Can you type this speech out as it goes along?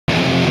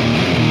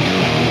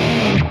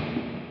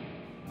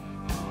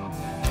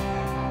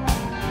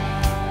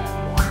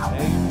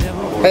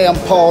Hey, I'm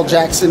Paul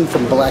Jackson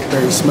from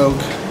Blackberry Smoke,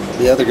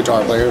 the other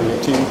guitar player on the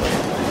team.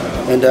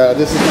 And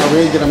this is my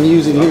rig that I'm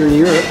using here in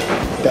Europe,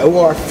 the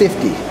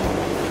OR50.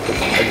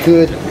 A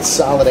good,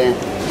 solid amp.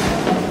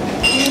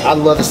 I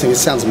love this thing, it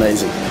sounds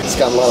amazing. It's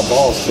got a lot of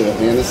balls to it,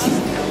 man.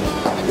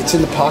 It's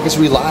in the pockets,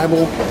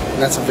 reliable, and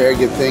that's a very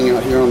good thing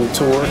out here on the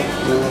tour.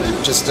 You know,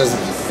 it just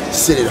doesn't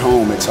sit at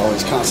home. It's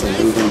always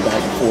constantly moving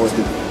back and forth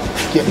and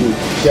getting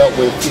dealt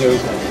with, you know,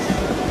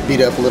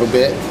 beat up a little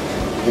bit.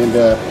 And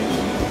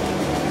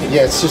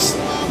yeah, it's just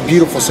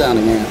beautiful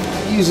sounding amp.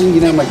 Using,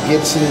 you know, my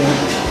Gibson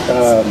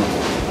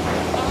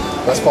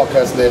Les Paul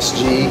Custom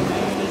SG,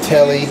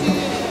 Telly,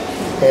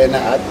 and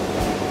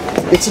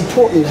it's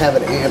important to have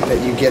an amp that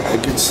you get a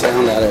good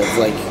sound out of.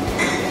 Like,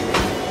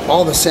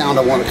 all the sound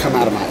I want to come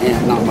out of my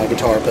amp, not my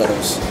guitar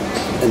pedals.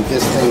 And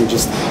this thing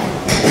just,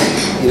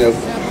 you know,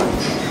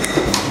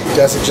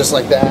 does it just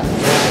like that.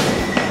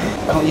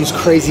 I don't use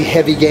crazy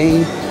heavy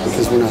gain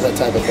because we're not that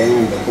type of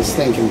band, but this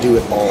thing can do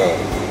it all.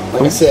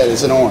 Like I said,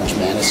 it's an orange,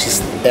 man. It's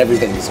just,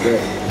 everything is great.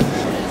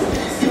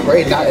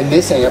 Great, not in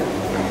this amp,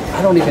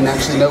 I don't even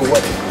actually know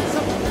what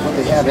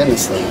they have in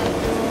this thing.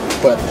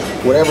 But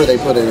whatever they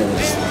put in it,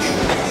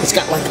 it's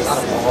got like a lot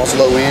of balls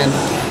low end,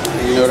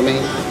 you know what I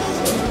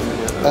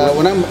mean?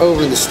 When I'm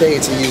over in the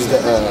States, I use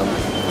the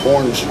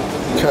orange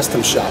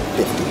Custom Shop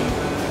 50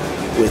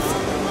 with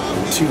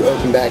 2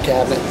 open back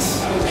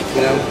cabinets,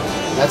 you know?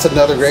 That's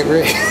another great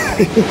rig.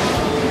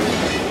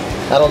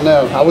 I don't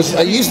know.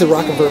 I used the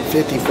Rockenberg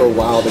 50 for a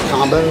while, the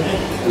combo,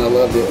 and I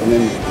loved it. And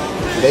then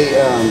they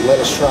let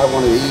us try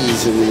one of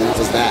these, and then that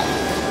was that.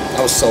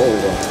 I was sold.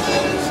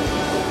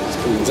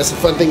 That's the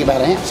fun thing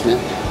about amps, man.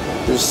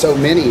 There's so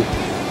many.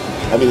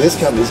 I mean, this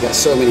company's got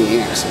so many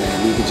amps,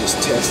 man. You can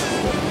just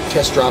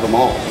test drive them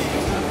all.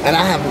 And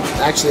I haven't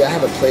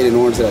played an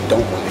orange that I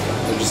don't like.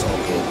 They're just all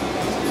good.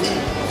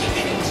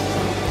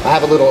 I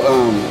have a little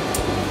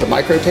the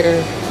Micro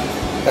Terror.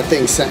 That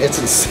thing, it's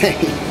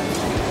insane.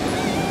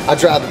 I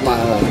drive my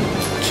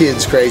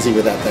kids crazy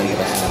with that thing at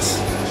the house.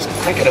 Just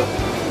crank it up.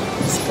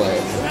 Let's play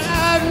it.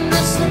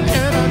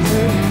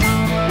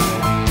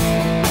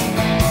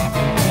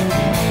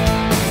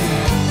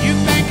 You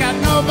think I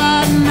know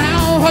by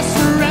now what's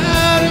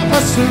right and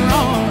what's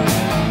wrong?